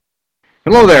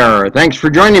Hello there. Thanks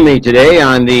for joining me today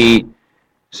on the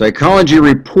Psychology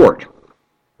Report.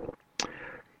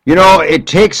 You know, it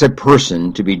takes a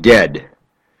person to be dead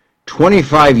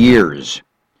 25 years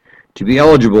to be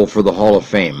eligible for the Hall of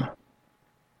Fame.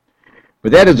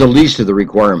 But that is the least of the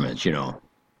requirements, you know.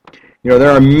 There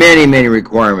are many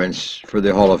requirements for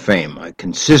the Hall of Fame. A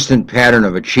consistent pattern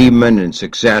of achievement and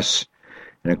success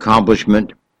and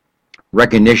accomplishment,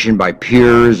 recognition by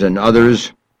peers and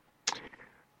others,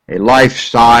 a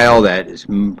lifestyle that is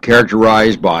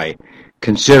characterized by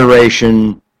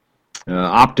consideration,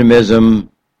 optimism,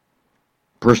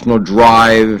 personal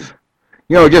drive,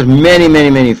 just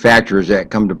many factors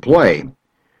that come to play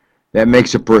that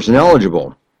makes a person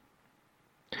eligible.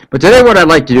 But today what I'd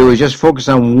like to do is just focus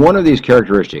on one of these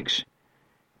characteristics,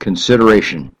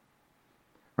 consideration.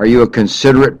 Are you a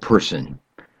considerate person?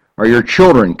 Are your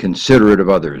children considerate of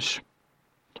others?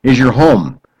 Is your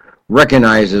home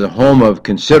recognized as a home of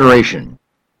consideration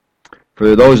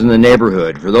for those in the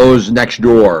neighborhood, for those next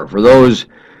door, for those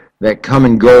that come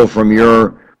and go from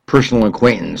your personal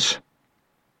acquaintance?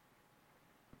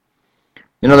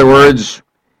 In other words,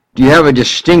 do you have a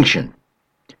distinction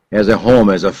as a home,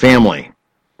 as a family,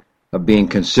 of being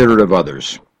considerate of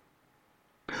others?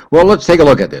 Well, let's take a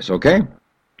look at this, okay?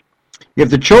 If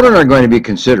the children are going to be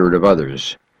considerate of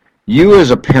others, you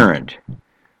as a parent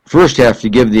first have to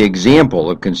give the example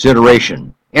of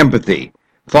consideration, empathy,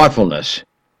 thoughtfulness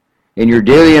in your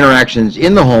daily interactions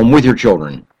in the home with your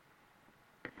children.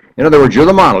 In other words, you're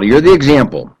the model, you're the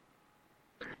example.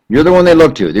 You're the one they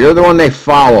look to, you're the one they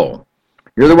follow,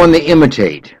 you're the one they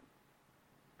imitate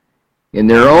in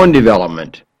their own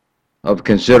development of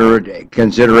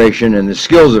consideration and the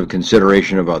skills of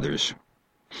consideration of others.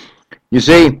 You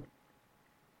see,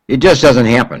 it just doesn't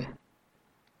happen.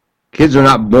 Kids are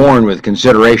not born with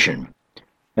consideration.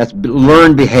 That's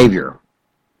learned behavior.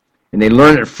 And they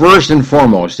learn it first and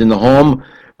foremost in the home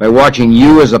by watching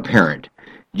you as a parent.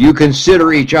 Do you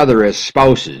consider each other as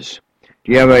spouses?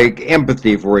 Do you have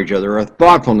empathy for each other, a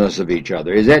thoughtfulness of each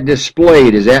other? Is that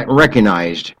displayed? Is that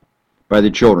recognized by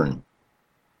the children?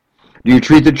 Do you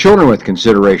treat the children with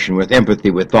consideration, with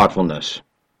empathy, with thoughtfulness?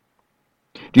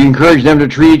 Do you encourage them to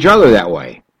treat each other that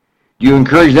way? Do you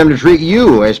encourage them to treat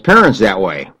you as parents that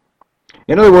way?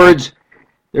 In other words,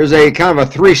 there's a kind of a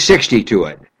 360 to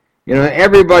it.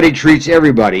 Everybody treats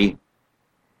everybody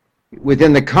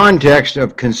within the context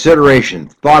of consideration,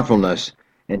 thoughtfulness,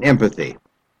 and empathy.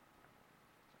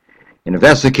 And if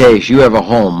that's the case, you have a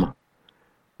home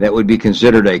that would be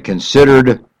considered a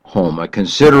considered home, a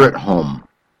considerate home.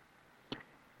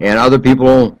 And other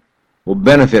people will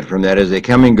benefit from that as they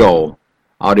come and go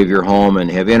out of your home and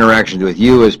have interactions with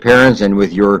you as parents and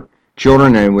with your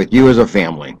children and with you as a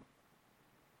family.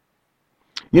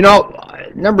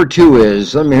 Number two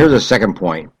is, here's a second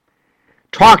point.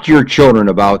 Talk to your children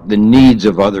about the needs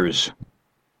of others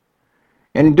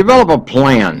and develop a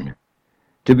plan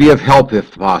to be of help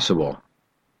if possible.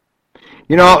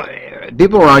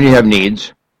 People around you have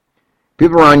needs.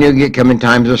 People around you come in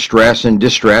times of stress and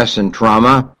distress and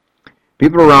trauma.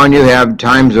 People around you have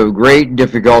times of great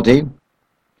difficulty,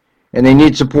 and they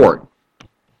need support.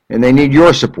 And they need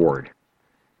your support.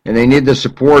 And they need the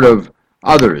support of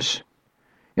others.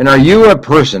 And are you a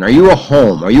person, are you a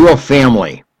home, are you a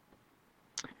family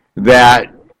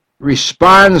that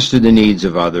responds to the needs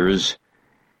of others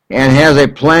and has a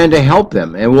plan to help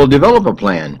them and will develop a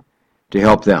plan to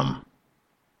help them?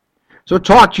 So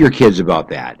talk to your kids about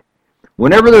that.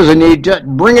 Whenever there's a need,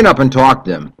 bring it up and talk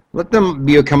to them. Let them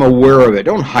become aware of it.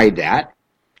 Don't hide that.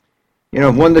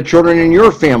 If one of the children in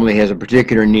your family has a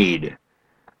particular need,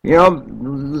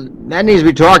 that needs to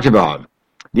be talked about.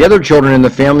 The other children in the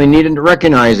family need to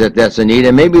recognize that that's a need,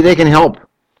 and maybe they can help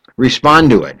respond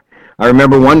to it. I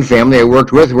remember one family I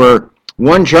worked with where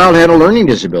one child had a learning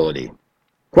disability,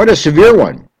 quite a severe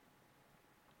one.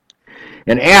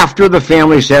 And after the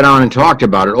family sat down and talked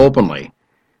about it openly,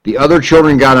 the other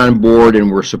children got on board and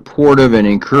were supportive and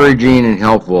encouraging and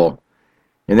helpful.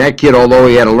 And that kid, although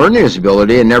he had a learning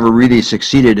disability and never really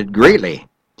succeeded greatly,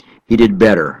 he did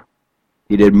better.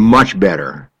 He did much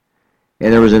better.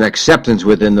 And there was an acceptance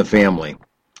within the family.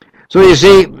 So you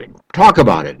see, talk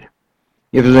about it.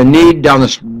 If there's a need down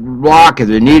the block, if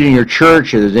there's a need in your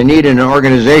church, if there's a need in an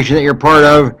organization that you're part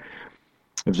of,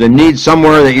 if there's a need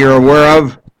somewhere that you're aware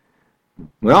of,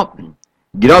 well,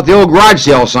 get out the old garage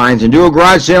sale signs and do a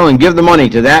garage sale and give the money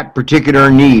to that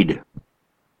particular need.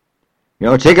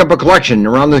 Take up a collection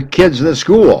around the kids in the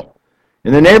school,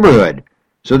 in the neighborhood,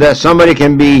 so that somebody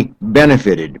can be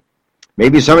benefited.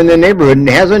 Maybe somebody in the neighborhood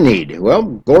has a need. Well,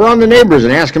 go around the neighbors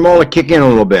and ask them all to kick in a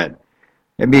little bit.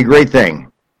 That'd be a great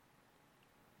thing.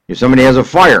 If somebody has a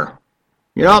fire,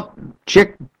 You know,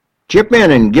 chip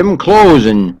in and give them clothes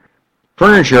and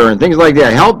furniture and things like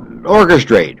that. Help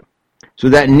orchestrate so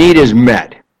that need is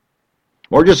met.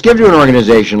 Or just give to an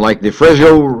organization like the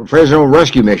Fresno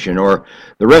Rescue Mission or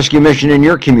the Rescue Mission in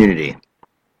your community.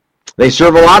 They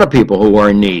serve a lot of people who are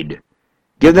in need.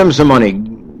 Give them some money.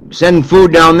 Send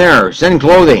food down there. Send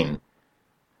clothing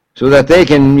so that they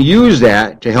can use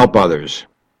that to help others.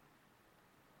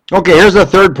 Okay, here's the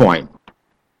third point.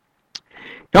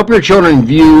 Help your children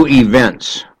view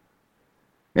events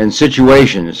and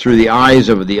situations through the eyes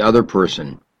of the other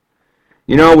person.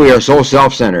 You know, we are so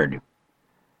self-centered.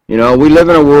 You know, we live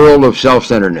in a world of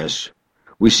self-centeredness.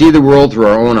 We see the world through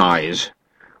our own eyes.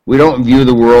 We don't view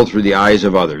the world through the eyes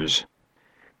of others,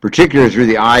 particularly through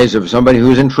the eyes of somebody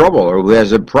who's in trouble or who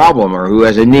has a problem or who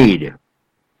has a need.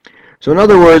 So in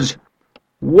other words,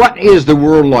 what is the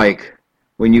world like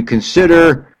when you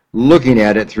consider looking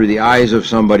at it through the eyes of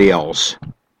somebody else?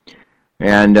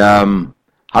 And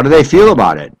how do they feel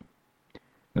about it?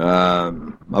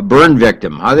 A burn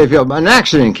victim, how do they feel? An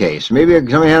accident case, maybe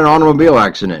somebody had an automobile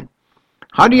accident.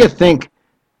 How do you think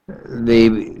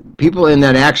the people in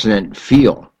that accident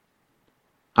feel?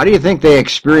 How do you think they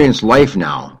experience life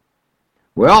now?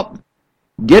 Well,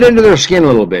 get into their skin a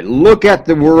little bit. Look at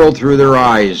the world through their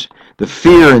eyes, the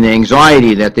fear and the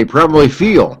anxiety that they probably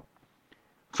feel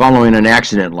following an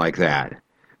accident like that.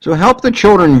 So help the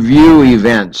children view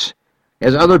events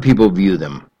as other people view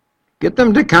them. Get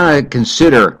them to kind of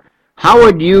consider, how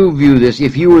would you view this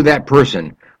if you were that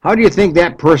person? How do you think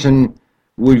that person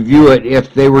would view it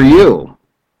if they were you?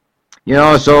 You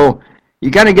know, so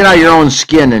you got to get out of your own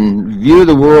skin and view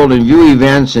the world and view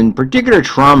events, and particular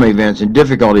trauma events and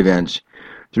difficult events,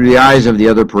 through the eyes of the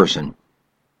other person.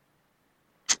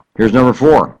 Here's number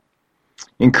 4.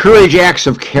 Encourage acts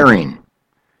of caring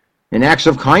and acts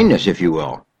of kindness, if you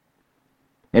will,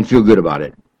 and feel good about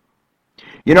it.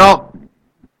 You know,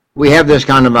 we have this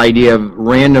kind of idea of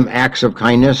random acts of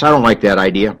kindness. I don't like that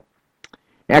idea.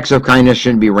 Acts of kindness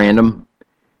shouldn't be random.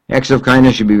 Acts of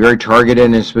kindness should be very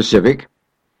targeted and specific.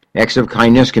 Acts of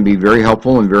kindness can be very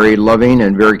helpful and very loving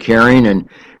and very caring and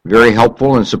very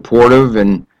helpful and supportive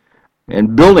and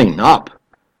building up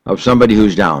of somebody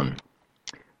who's down.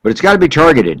 But it's got to be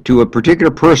targeted to a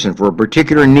particular person for a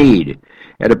particular need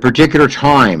at a particular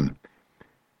time.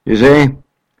 You see?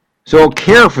 So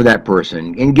care for that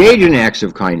person. Engage in acts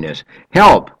of kindness.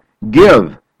 Help.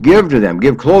 Give to them.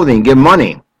 Give clothing. Give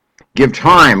money. Give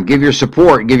time. Give your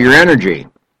support. Give your energy.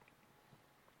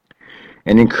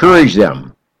 And encourage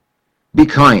them. Be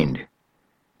kind.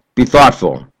 Be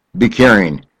thoughtful. Be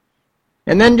caring.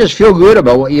 And then just feel good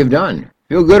about what you've done.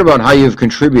 Feel good about how you've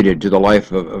contributed to the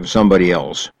life of somebody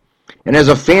else. And as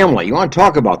a family, you want to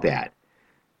talk about that.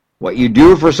 What you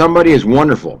do for somebody is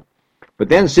wonderful. But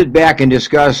then sit back and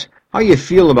discuss how you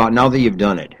feel about now that you've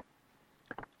done it.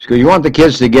 Because you want the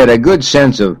kids to get a good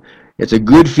sense of it's a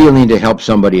good feeling to help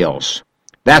somebody else.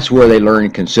 That's where they learn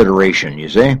consideration, you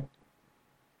see?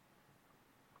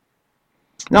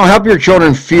 Now help your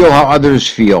children feel how others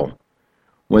feel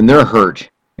when they're hurt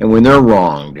and when they're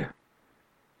wronged.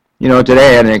 You know, today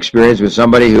I had an experience with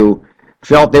somebody who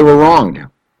felt they were wronged,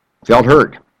 felt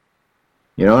hurt.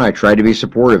 You know, and I tried to be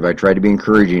supportive. I tried to be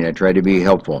encouraging. I tried to be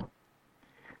helpful.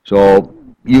 So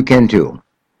you can too.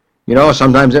 You know,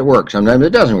 sometimes it works. Sometimes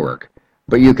it doesn't work.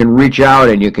 But you can reach out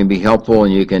and you can be helpful,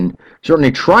 and you can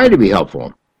certainly try to be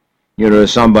helpful, you know, to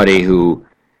somebody who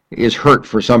is hurt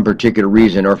for some particular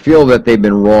reason or feel that they've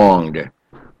been wronged.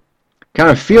 Kind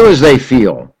of feel as they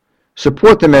feel.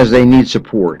 Support them as they need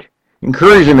support.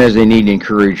 Encourage them as they need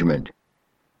encouragement.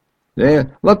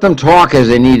 Let them talk as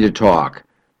they need to talk.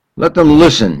 Let them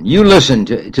listen. You listen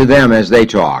to them as they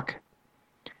talk.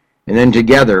 And then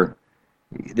together,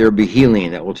 there'll be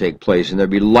healing that will take place, and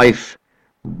there'll be life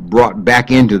brought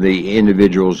back into the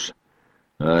individual's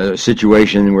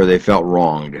situation where they felt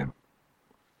wronged.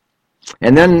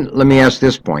 And then let me ask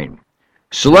this point.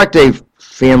 Select a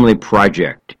family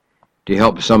project to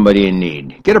help somebody in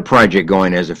need. Get a project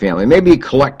going as a family. Maybe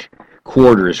collect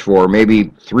quarters for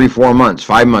maybe 3, 4 months,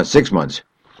 5 months, 6 months.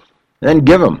 And then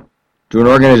give them to an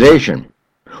organization.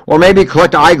 Or maybe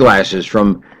collect eyeglasses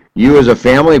from you as a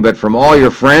family, but from all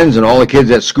your friends and all the kids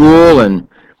at school and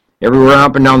everywhere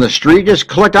up and down the street. Just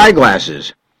collect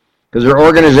eyeglasses. Because there are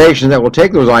organizations that will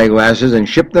take those eyeglasses and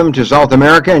ship them to South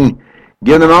America and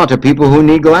give them out to people who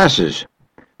need glasses.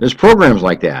 There's programs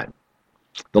like that.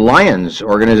 The Lions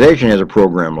organization has a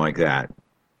program like that.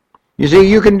 You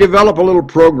see, you can develop a little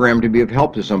program to be of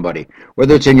help to somebody,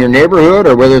 whether it's in your neighborhood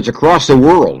or whether it's across the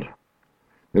world.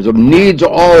 There's needs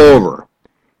all over.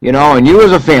 You know, and you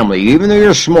as a family, even though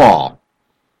you're small,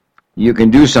 you can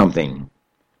do something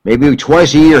Maybe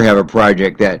twice a year have a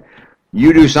project that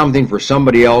you do something for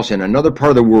somebody else in another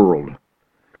part of the world.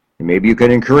 And maybe you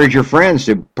can encourage your friends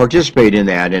to participate in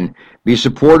that and be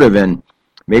supportive and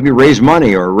maybe raise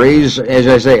money or raise, as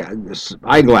I say,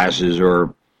 eyeglasses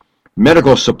or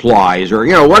medical supplies or,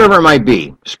 whatever it might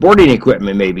be. Sporting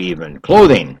equipment, maybe even.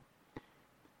 Clothing.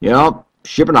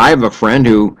 I have a friend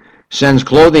who sends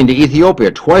clothing to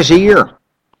Ethiopia twice a year.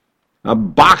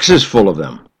 Boxes full of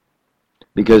them.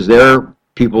 Because their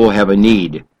people have a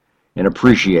need and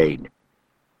appreciate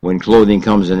when clothing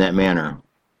comes in that manner.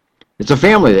 It's a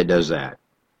family that does that.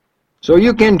 So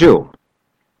you can too.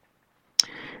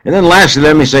 And then lastly,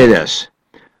 let me say this.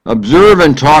 Observe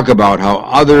and talk about how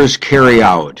others carry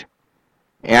out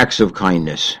acts of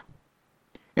kindness.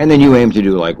 And then you aim to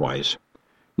do likewise.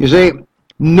 You say,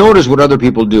 notice what other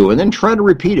people do and then try to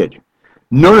repeat it.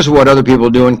 Notice what other people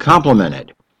do and compliment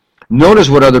it. Notice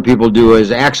what other people do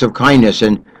as acts of kindness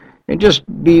and just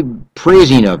be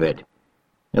praising of it.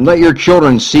 And let your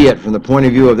children see it from the point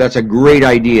of view of that's a great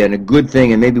idea and a good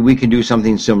thing, and maybe we can do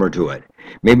something similar to it.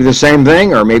 Maybe the same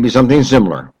thing or maybe something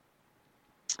similar.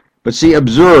 But see,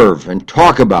 observe and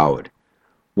talk about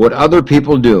what other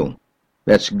people do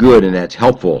that's good and that's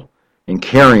helpful and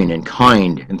caring and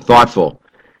kind and thoughtful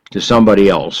to somebody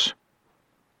else.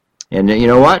 And you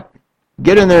know what?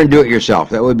 Get in there and do it yourself.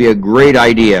 That would be a great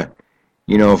idea,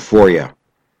 for you.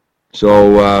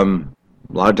 So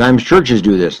a lot of times churches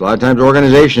do this. A lot of times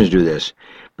organizations do this.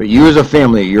 But you as a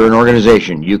family, you're an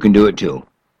organization. You can do it too.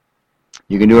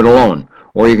 You can do it alone.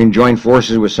 Or you can join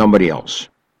forces with somebody else.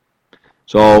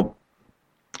 So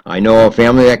I know a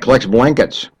family that collects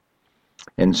blankets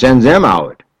and sends them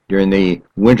out during the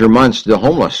winter months to the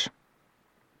homeless.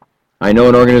 I know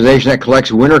an organization that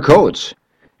collects winter coats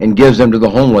and gives them to the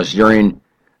homeless during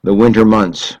the winter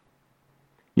months.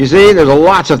 You see, there's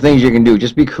lots of things you can do.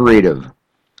 Just be creative.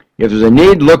 If there's a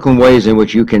need, look in ways in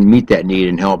which you can meet that need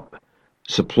and help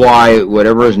supply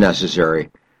whatever is necessary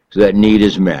so that need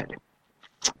is met.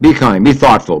 Be kind, be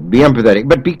thoughtful, be empathetic,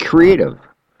 but be creative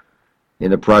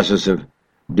in the process of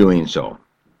doing so.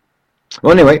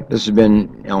 Well, anyway, this has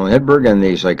been Alan Hedberg and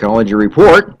the Psychology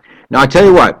Report. Now, I tell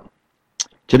you what,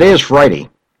 today is Friday.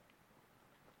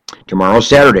 Tomorrow's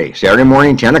Saturday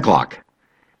morning, 10 o'clock.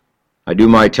 I do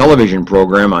my television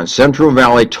program on Central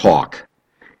Valley Talk.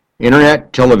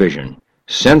 Internet television.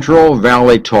 Central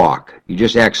Valley Talk. You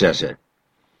just access it.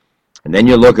 And then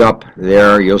you look up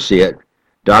there, you'll see it.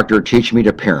 Dr. Teach Me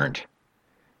to Parent.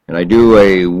 And I do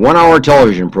a 1-hour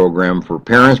television program for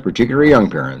parents, particularly young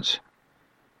parents,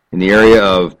 in the area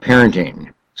of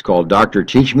parenting. It's called Dr.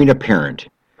 Teach Me to Parent.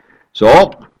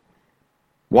 So,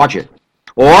 watch it.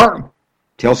 Or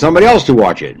tell somebody else to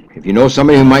watch it. If you know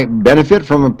somebody who might benefit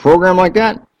from a program like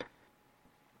that,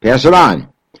 pass it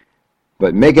on.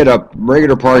 But make it a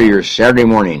regular part of your Saturday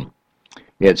morning.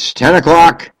 It's 10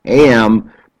 o'clock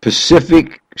a.m.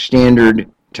 Pacific Standard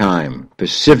Time.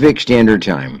 Pacific Standard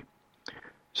Time.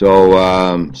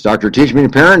 So it's Dr. Teach Me to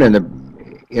Parent, and the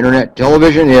internet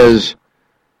television is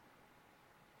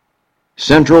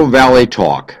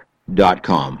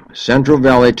centralvalleytalk.com.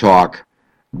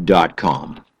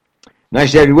 centralvalleytalk.com.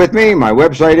 Nice to have you with me. My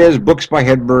website is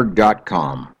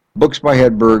booksbyhedberg.com.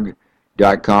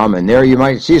 booksbyhedberg.com, and there you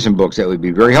might see some books that would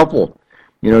be very helpful,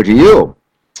 to you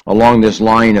along this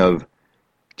line of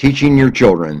teaching your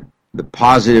children the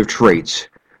positive traits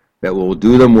that will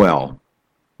do them well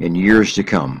in years to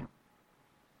come.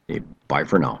 Okay, bye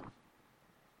for now.